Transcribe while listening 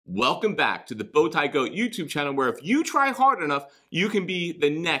Welcome back to the Bowtie Goat YouTube channel, where if you try hard enough, you can be the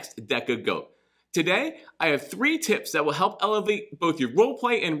next DECA GOAT. Today, I have 3 tips that will help elevate both your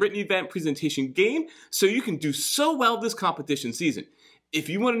roleplay and written event presentation game so you can do so well this competition season. If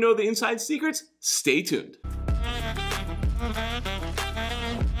you want to know the inside secrets, stay tuned.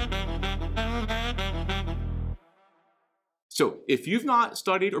 So, if you've not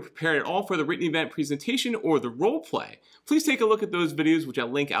studied or prepared at all for the written event presentation or the role play, please take a look at those videos which I'll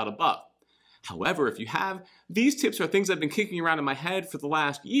link out above. However, if you have, these tips are things I've been kicking around in my head for the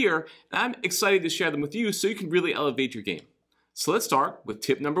last year, and I'm excited to share them with you so you can really elevate your game. So let's start with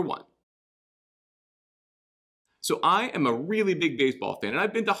tip number 1. So I am a really big baseball fan, and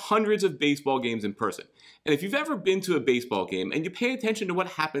I've been to hundreds of baseball games in person. And if you've ever been to a baseball game and you pay attention to what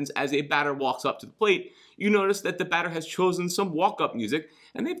happens as a batter walks up to the plate, you notice that the batter has chosen some walk-up music,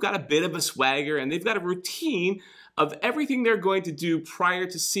 and they've got a bit of a swagger, and they've got a routine of everything they're going to do prior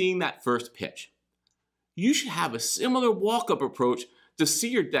to seeing that first pitch. You should have a similar walk-up approach to see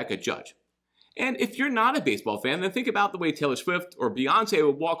your DECA judge. And if you're not a baseball fan, then think about the way Taylor Swift or Beyonce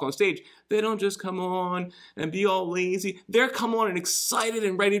would walk on stage. They don't just come on and be all lazy. They're come on and excited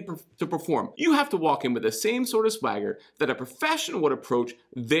and ready to perform. You have to walk in with the same sort of swagger that a professional would approach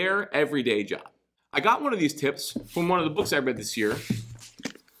their everyday job. I got one of these tips from one of the books I read this year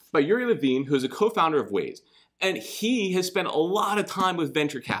by Yuri Levine, who's a co-founder of Waze. And he has spent a lot of time with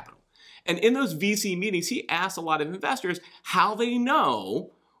venture capital. And in those VC meetings, he asked a lot of investors how they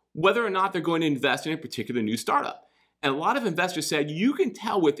know whether or not they're going to invest in a particular new startup. And a lot of investors said you can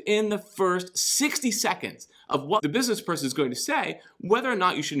tell within the first 60 seconds of what the business person is going to say whether or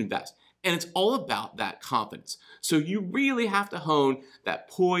not you should invest. And it's all about that confidence. So you really have to hone that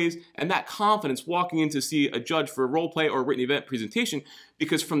poise and that confidence walking in to see a judge for a role play or a written event presentation,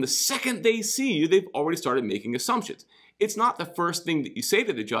 because from the second they see you, they've already started making assumptions. It's not the first thing that you say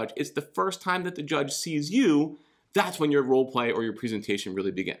to the judge, it's the first time that the judge sees you. That's when your role play or your presentation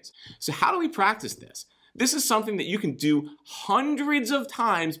really begins. So how do we practice this? This is something that you can do hundreds of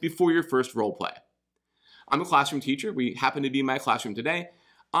times before your first role play. I'm a classroom teacher. We happen to be in my classroom today.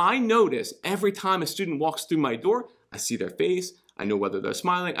 I notice every time a student walks through my door, I see their face, I know whether they're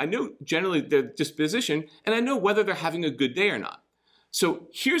smiling, I know generally their disposition, and I know whether they're having a good day or not. So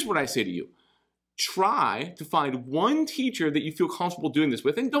here's what I say to you. Try to find one teacher that you feel comfortable doing this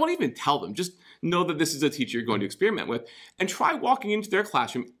with, and don't even tell them. Just know that this is a teacher you're going to experiment with, and try walking into their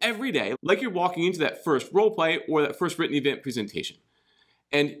classroom every day like you're walking into that first role play or that first written event presentation.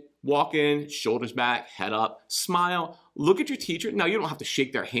 And walk in, shoulders back, head up, smile, look at your teacher. Now, you don't have to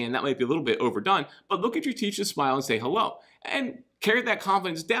shake their hand. That might be a little bit overdone, but look at your teacher, smile, and say hello. And carry that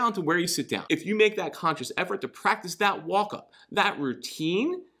confidence down to where you sit down. If you make that conscious effort to practice that walk-up, that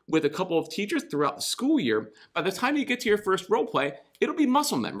routine with a couple of teachers throughout the school year, by the time you get to your first role play, it'll be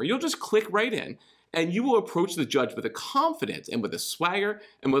muscle memory. You'll just click right in, and you will approach the judge with a confidence and with a swagger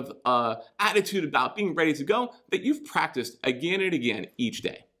and with an attitude about being ready to go that you've practiced again and again each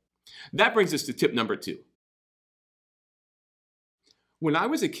day. That brings us to tip number 2. When I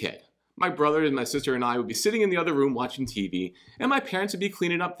was a kid, my brother and my sister and I would be sitting in the other room watching TV, and my parents would be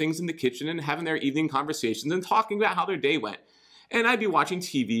cleaning up things in the kitchen and having their evening conversations and talking about how their day went. And I'd be watching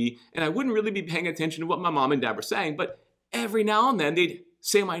TV, and I wouldn't really be paying attention to what my mom and dad were saying, but every now and then they'd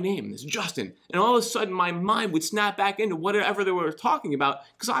say my name, it's Justin, and all of a sudden my mind would snap back into whatever they were talking about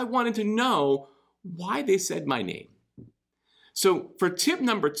because I wanted to know why they said my name. So for tip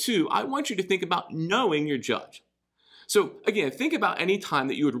number 2, I want you to think about knowing your judge. So again, think about any time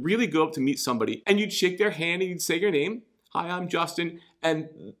that you would really go up to meet somebody and you'd shake their hand and you'd say your name, hi, I'm Justin, and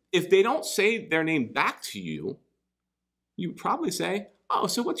if they don't say their name back to you, you would probably say, oh,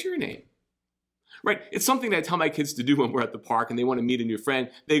 so what's your name? Right? It's something that I tell my kids to do when we're at the park and they want to meet a new friend.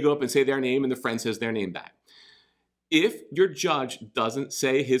 They go up and say their name and the friend says their name back. If your judge doesn't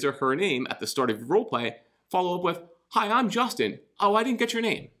say his or her name at the start of your role play, follow up with, hi, I'm Justin. Oh, I didn't get your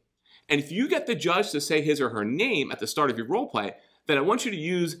name. And if you get the judge to say his or her name at the start of your role play, then I want you to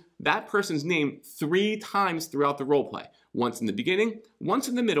use that person's name 3 times throughout the role play. Once in the beginning, once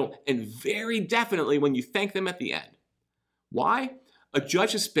in the middle, and very definitely when you thank them at the end. Why? A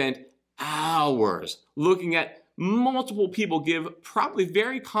judge has spent hours looking at multiple people give probably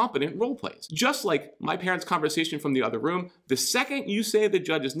very competent role plays. Just like my parents' conversation from the other room, the second you say the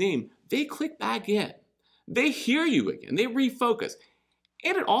judge's name, they click back in. They hear you again, they refocus.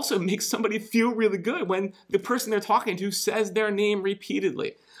 And it also makes somebody feel really good when the person they're talking to says their name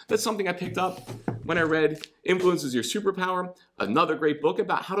repeatedly. That's something I picked up when I read Influence is Your Superpower, another great book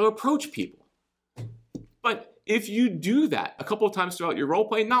about how to approach people. But if you do that a couple of times throughout your role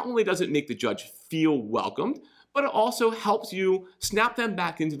play, not only does it make the judge feel welcomed, but it also helps you snap them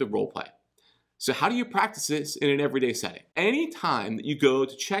back into the role play. So how do you practice this in an everyday setting? Anytime that you go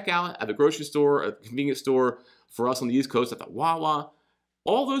to check out at the grocery store or the convenience store, for us on the East Coast at the Wawa,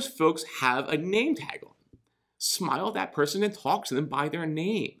 all those folks have a name tag on them. Smile at that person and talk to them by their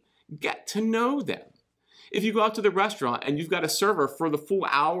name. Get to know them. If you go out to the restaurant and you've got a server for the full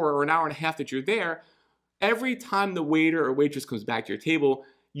hour or an hour and a half that you're there, every time the waiter or waitress comes back to your table,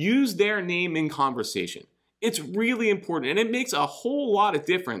 use their name in conversation. It's really important, and it makes a whole lot of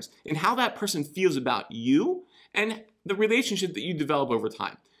difference in how that person feels about you and the relationship that you develop over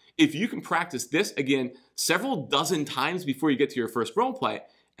time. If you can practice this, again, several dozen times before you get to your first role play,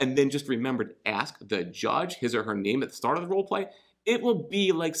 and then just remember to ask the judge his or her name at the start of the role play, it will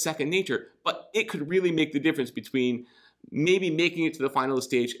be like second nature, but it could really make the difference between maybe making it to the final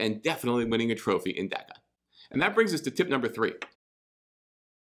stage and definitely winning a trophy in DECA. And that brings us to tip number 3.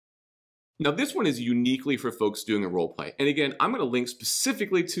 Now this one is uniquely for folks doing a role play. And again, I'm going to link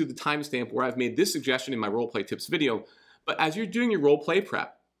specifically to the timestamp where I've made this suggestion in my role play tips video. But as you're doing your role play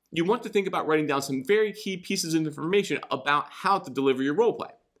prep, you want to think about writing down some very key pieces of information about how to deliver your role play.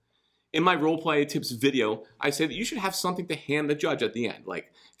 In my role play tips video, I say that you should have something to hand the judge at the end,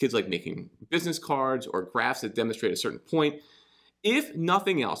 like kids like making business cards or graphs that demonstrate a certain point. If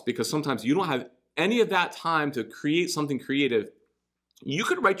nothing else, because sometimes you don't have any of that time to create something creative, you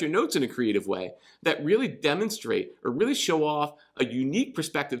could write your notes in a creative way that really demonstrate or really show off a unique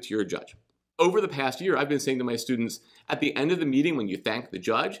perspective to your judge. Over the past year, I've been saying to my students, at the end of the meeting when you thank the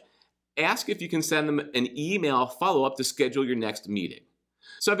judge, ask if you can send them an email follow-up to schedule your next meeting.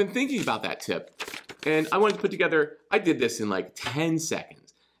 So I've been thinking about that tip, and I wanted to put together, I did this in like 10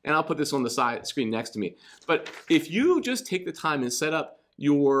 seconds, and I'll put this on the side screen next to me. But if you just take the time and set up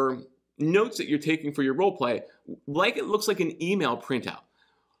your notes that you're taking for your role play like it looks like an email printout.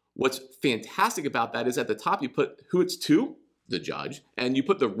 What's fantastic about that is at the top you put who it's to, the judge, and you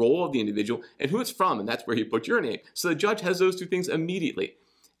put the role of the individual and who it's from, and that's where you put your name. So the judge has those two things immediately.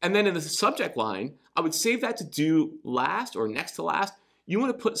 And then in the subject line, I would save that to do last or next to last. You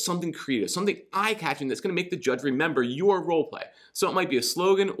want to put something creative, something eye-catching that's going to make the judge remember your role play. So it might be a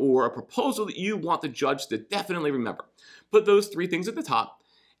slogan or a proposal that you want the judge to definitely remember. Put those 3 things at the top.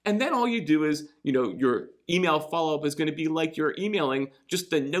 And then all you do is, your email follow-up is going to be like you're emailing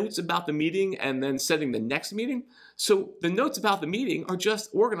just the notes about the meeting and then setting the next meeting. So the notes about the meeting are just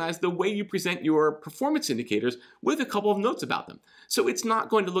organized the way you present your performance indicators with a couple of notes about them. So it's not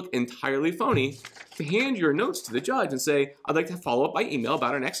going to look entirely phony to hand your notes to the judge and say, I'd like to follow up by email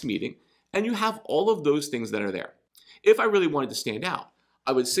about our next meeting. And you have all of those things that are there. If I really wanted to stand out,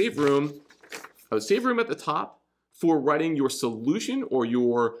 I would save room at the top for writing your solution or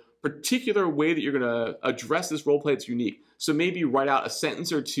your particular way that you're going to address this role play that's unique. So maybe write out a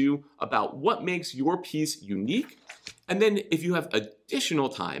sentence or 2 about what makes your piece unique. And then if you have additional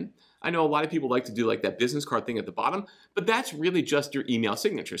time, I know a lot of people like to do like that business card thing at the bottom, but that's really just your email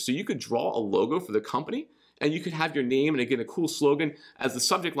signature. So you could draw a logo for the company and you could have your name and again a cool slogan as the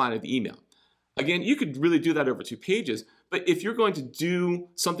subject line of the email. Again, you could really do that over 2 pages, but if you're going to do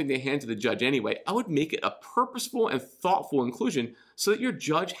something to hand to the judge anyway, I would make it a purposeful and thoughtful inclusion so that your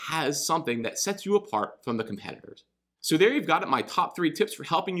judge has something that sets you apart from the competitors. So there you've got it, my top 3 tips for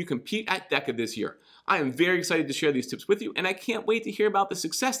helping you compete at DECA this year. I am very excited to share these tips with you, and I can't wait to hear about the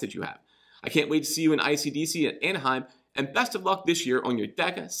success that you have. I can't wait to see you in ICDC at Anaheim, and best of luck this year on your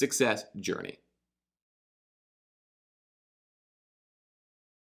DECA success journey.